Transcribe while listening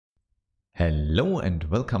Hello and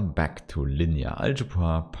welcome back to Linear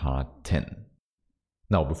Algebra part 10.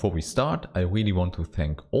 Now before we start, I really want to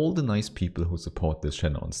thank all the nice people who support this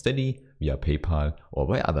channel on Steady, via PayPal or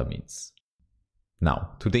by other means.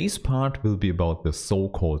 Now today's part will be about the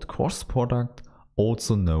so-called cross product,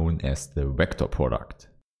 also known as the vector product.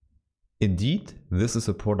 Indeed, this is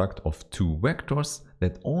a product of two vectors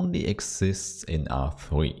that only exists in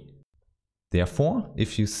R3. Therefore,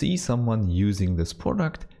 if you see someone using this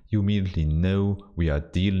product, you immediately know we are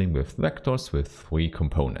dealing with vectors with three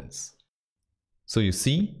components. So you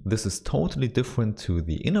see, this is totally different to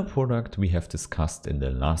the inner product we have discussed in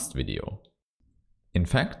the last video. In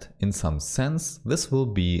fact, in some sense, this will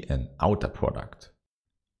be an outer product.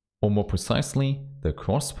 Or more precisely, the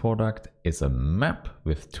cross product is a map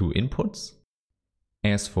with two inputs.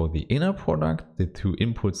 As for the inner product, the two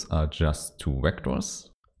inputs are just two vectors.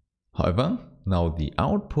 However, now the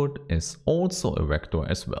output is also a vector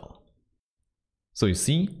as well. So you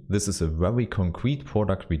see, this is a very concrete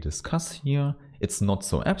product we discuss here. It's not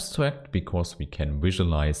so abstract because we can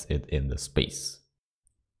visualize it in the space.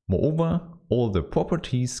 Moreover, all the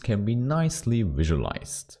properties can be nicely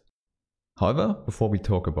visualized. However, before we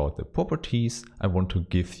talk about the properties, I want to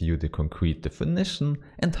give you the concrete definition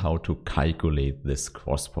and how to calculate this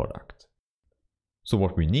cross product. So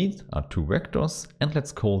what we need are two vectors, and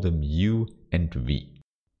let's call them u and v.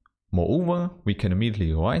 Moreover, we can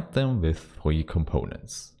immediately write them with three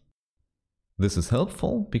components. This is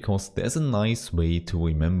helpful because there's a nice way to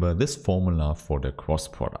remember this formula for the cross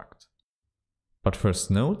product. But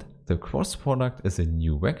first note, the cross product is a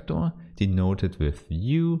new vector denoted with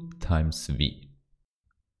u times v.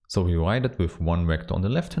 So we write it with one vector on the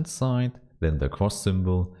left hand side, then the cross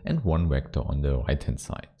symbol, and one vector on the right hand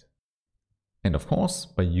side. And of course,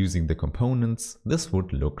 by using the components, this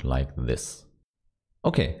would look like this.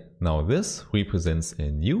 Okay, now this represents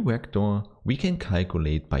a new vector we can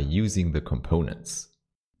calculate by using the components.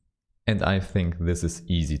 And I think this is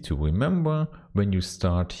easy to remember when you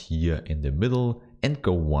start here in the middle and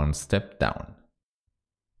go one step down.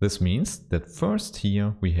 This means that first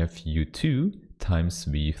here we have u2 times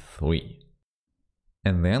v3.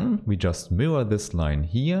 And then we just mirror this line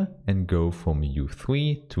here and go from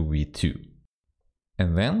u3 to v2.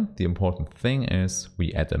 And then the important thing is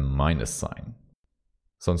we add a minus sign.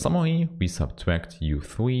 So in summary, we subtract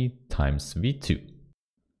u3 times v2.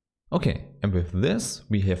 Okay, and with this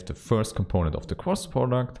we have the first component of the cross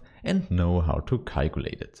product and know how to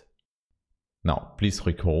calculate it. Now please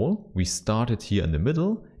recall, we started here in the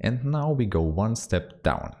middle and now we go one step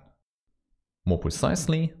down. More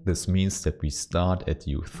precisely, this means that we start at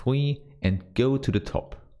u3 and go to the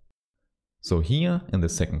top. So here in the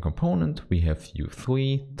second component we have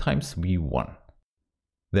u3 times v1.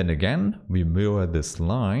 Then again we mirror this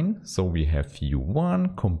line, so we have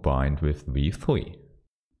u1 combined with v3.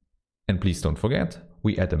 And please don't forget,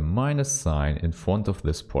 we add a minus sign in front of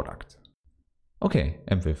this product. Okay,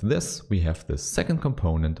 and with this we have the second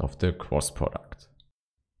component of the cross product.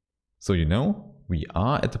 So you know, we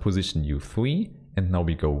are at the position u3 and now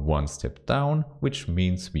we go one step down, which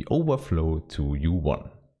means we overflow to u1.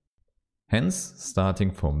 Hence, starting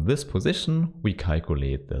from this position, we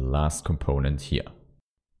calculate the last component here.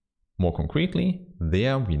 More concretely,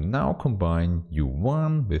 there we now combine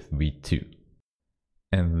u1 with v2.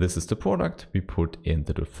 And this is the product we put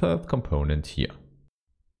into the third component here.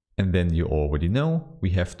 And then you already know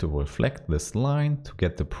we have to reflect this line to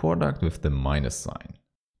get the product with the minus sign.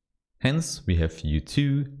 Hence, we have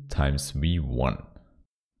u2 times v1.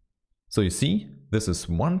 So you see, this is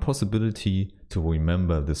one possibility to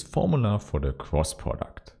remember this formula for the cross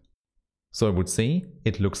product. So I would say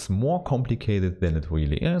it looks more complicated than it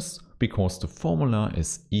really is because the formula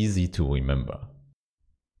is easy to remember.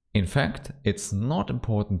 In fact, it's not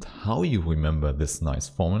important how you remember this nice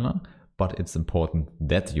formula, but it's important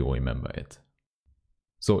that you remember it.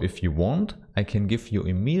 So if you want, I can give you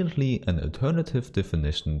immediately an alternative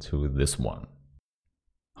definition to this one.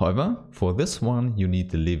 However, for this one you need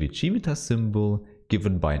the Levi-Civita symbol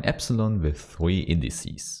given by an epsilon with three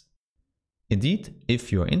indices. Indeed,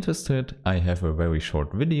 if you are interested, I have a very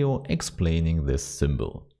short video explaining this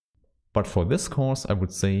symbol. But for this course I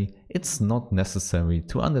would say it's not necessary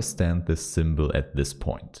to understand this symbol at this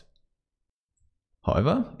point.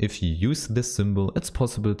 However, if you use this symbol, it's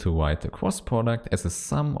possible to write the cross product as a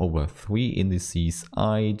sum over three indices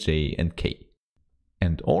I, j and k.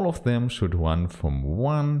 And all of them should run from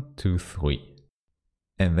 1 to 3.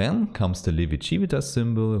 And then comes the Levi-Civita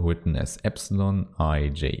symbol written as epsilon I,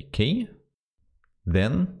 j, k.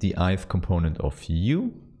 Then the ith component of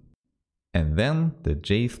u. And then the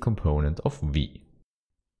jth component of v.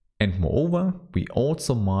 And moreover, we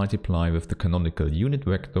also multiply with the canonical unit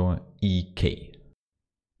vector ek.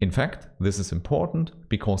 In fact, this is important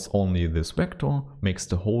because only this vector makes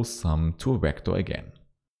the whole sum to a vector again.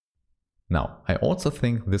 Now, I also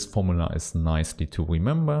think this formula is nicely to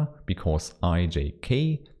remember because I, j,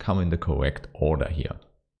 k come in the correct order here.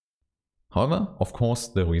 However, of course,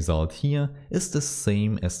 the result here is the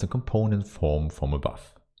same as the component form from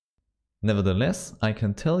above. Nevertheless, I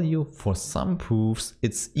can tell you for some proofs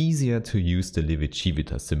it's easier to use the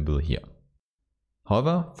Levi-Civita symbol here.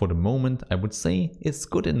 However, for the moment I would say it's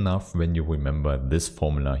good enough when you remember this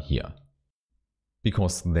formula here.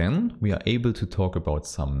 Because then we are able to talk about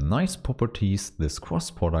some nice properties this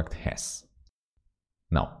cross product has.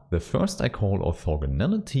 Now, the first I call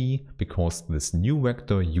orthogonality because this new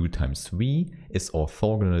vector u times v is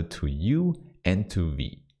orthogonal to u and to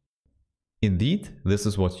v. Indeed, this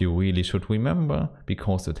is what you really should remember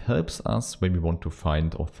because it helps us when we want to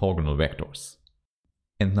find orthogonal vectors.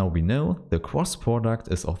 And now we know the cross product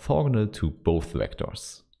is orthogonal to both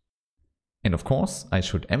vectors. And of course, I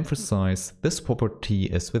should emphasize this property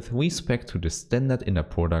is with respect to the standard inner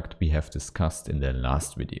product we have discussed in the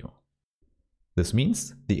last video. This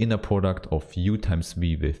means the inner product of u times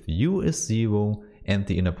v with u is 0 and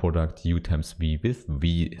the inner product u times v with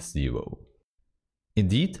v is 0.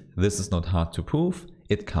 Indeed, this is not hard to prove,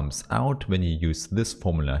 it comes out when you use this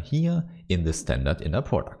formula here in the standard inner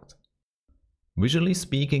product. Visually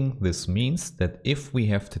speaking, this means that if we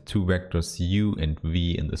have the two vectors u and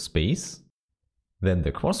v in the space, then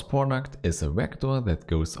the cross product is a vector that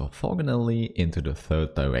goes orthogonally into the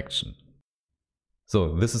third direction.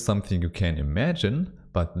 So this is something you can imagine,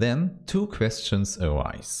 but then two questions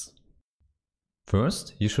arise.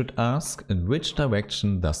 First, you should ask in which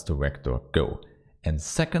direction does the vector go? And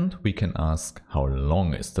second, we can ask how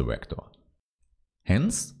long is the vector.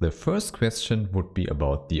 Hence, the first question would be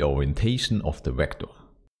about the orientation of the vector.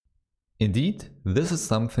 Indeed, this is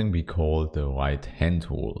something we call the right hand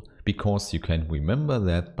rule, because you can remember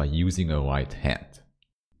that by using a right hand.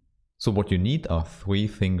 So what you need are three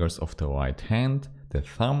fingers of the right hand, the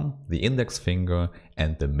thumb, the index finger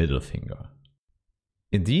and the middle finger.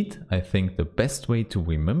 Indeed, I think the best way to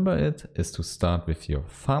remember it is to start with your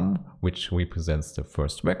thumb, which represents the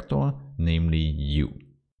first vector, namely u.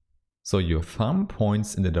 So your thumb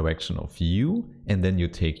points in the direction of u, and then you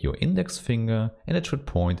take your index finger and it should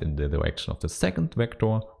point in the direction of the second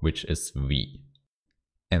vector, which is v.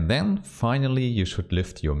 And then finally you should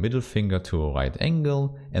lift your middle finger to a right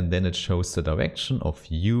angle and then it shows the direction of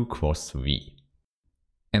u cross v.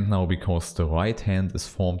 And now because the right hand is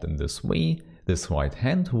formed in this way, this right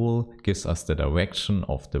hand rule gives us the direction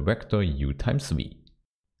of the vector u times v.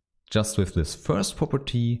 Just with this first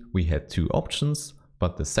property we had two options,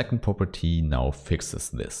 but the second property now fixes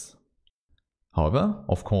this. However,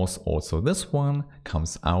 of course also this one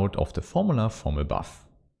comes out of the formula from above.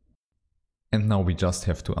 And now we just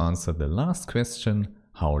have to answer the last question,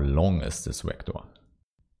 how long is this vector?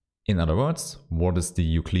 In other words, what is the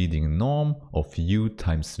Euclidean norm of u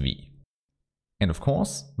times v? And of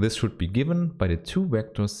course, this should be given by the two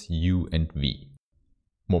vectors u and v.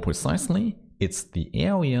 More precisely, it's the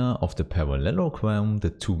area of the parallelogram the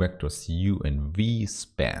two vectors u and v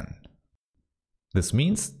span. This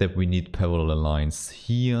means that we need parallel lines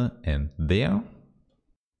here and there.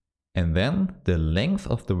 And then the length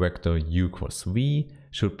of the vector u cross v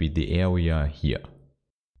should be the area here.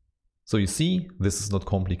 So you see, this is not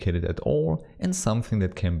complicated at all and something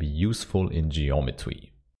that can be useful in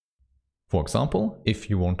geometry. For example, if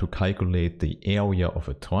you want to calculate the area of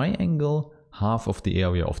a triangle, half of the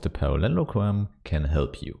area of the parallelogram can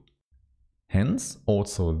help you. Hence,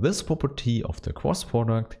 also this property of the cross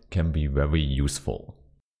product can be very useful.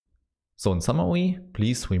 So in summary,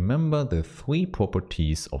 please remember the three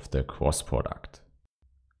properties of the cross product.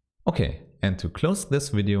 Okay, and to close this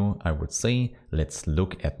video, I would say let's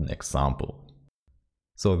look at an example.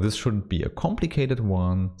 So this shouldn't be a complicated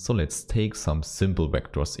one, so let's take some simple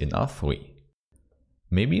vectors in R3.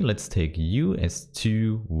 Maybe let's take u as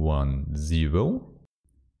 2, 1, 0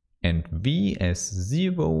 and v as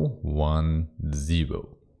 0, 1,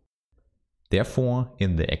 0. Therefore,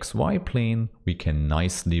 in the xy plane, we can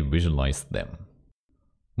nicely visualize them.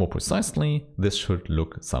 More precisely, this should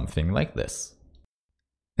look something like this.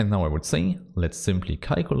 And now I would say, let's simply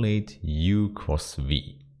calculate u cross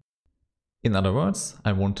v. In other words,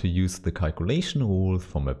 I want to use the calculation rule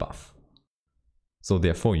from above. So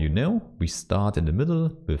therefore you know, we start in the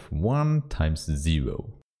middle with 1 times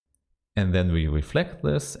 0. And then we reflect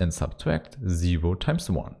this and subtract 0 times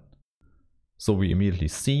 1. So we immediately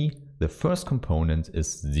see the first component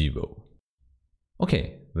is 0.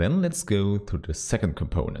 Okay, then let's go to the second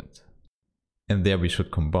component. And there we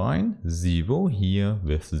should combine 0 here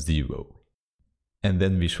with 0. And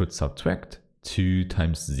then we should subtract 2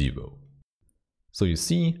 times 0. So you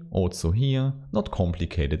see, also here, not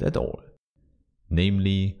complicated at all.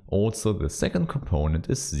 Namely, also the second component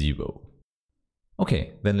is 0.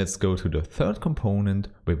 Okay, then let's go to the third component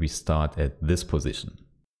where we start at this position.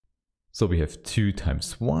 So we have 2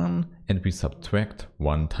 times 1 and we subtract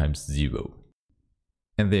 1 times 0.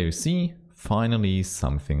 And there you see, finally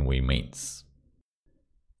something remains.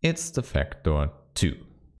 It's the factor 2.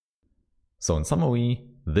 So in summary,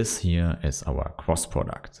 this here is our cross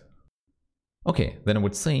product. Okay, then I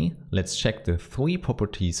would say, let's check the 3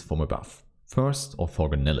 properties from above. First,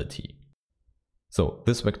 orthogonality. So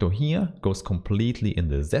this vector here goes completely in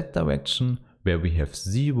the z direction, where we have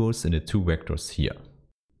zeros in the 2 vectors here.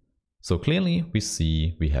 So clearly we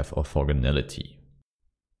see we have orthogonality.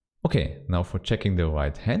 Okay, now for checking the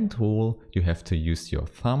right hand rule, you have to use your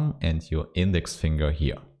thumb and your index finger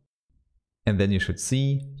here. And then you should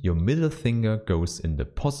see your middle finger goes in the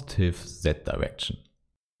positive z direction.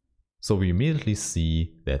 So we immediately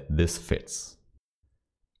see that this fits.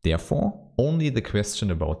 Therefore, only the question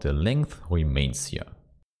about the length remains here.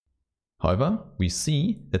 However, we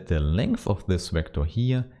see that the length of this vector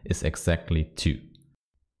here is exactly 2.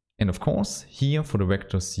 And of course, here for the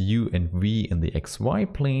vectors u and v in the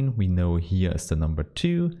xy plane, we know here is the number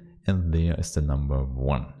 2 and there is the number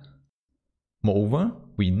 1. Moreover,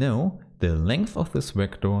 we know the length of this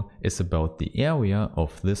vector is about the area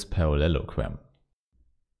of this parallelogram.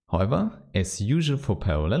 However, as usual for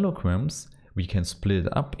parallelograms, we can split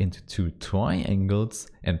it up into 2 triangles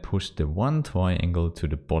and push the one triangle to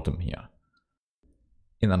the bottom here.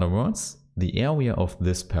 In other words, the area of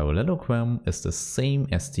this parallelogram is the same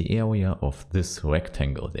as the area of this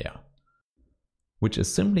rectangle there, which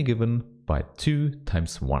is simply given by 2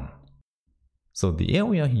 times 1. So the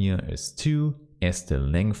area here is 2 as the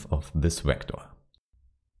length of this vector.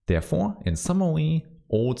 Therefore, in summary,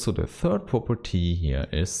 also the third property here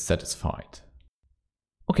is satisfied.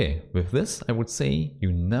 Okay, with this I would say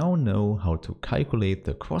you now know how to calculate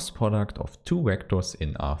the cross product of 2 vectors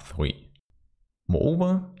in R3.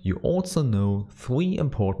 Moreover, you also know 3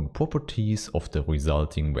 important properties of the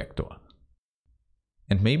resulting vector.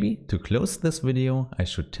 And maybe to close this video, I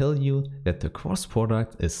should tell you that the cross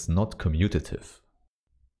product is not commutative.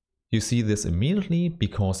 You see this immediately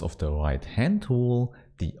because of the right hand rule,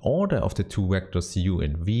 the order of the 2 vectors u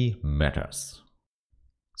and v matters.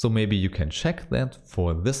 So maybe you can check that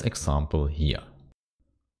for this example here.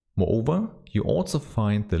 Moreover, you also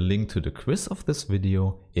find the link to the quiz of this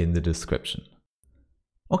video in the description.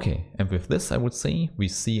 Okay, and with this I would say we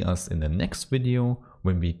see us in the next video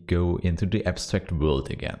when we go into the abstract world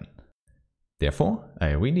again. Therefore,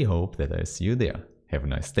 I really hope that I see you there. Have a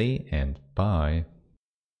nice day and bye!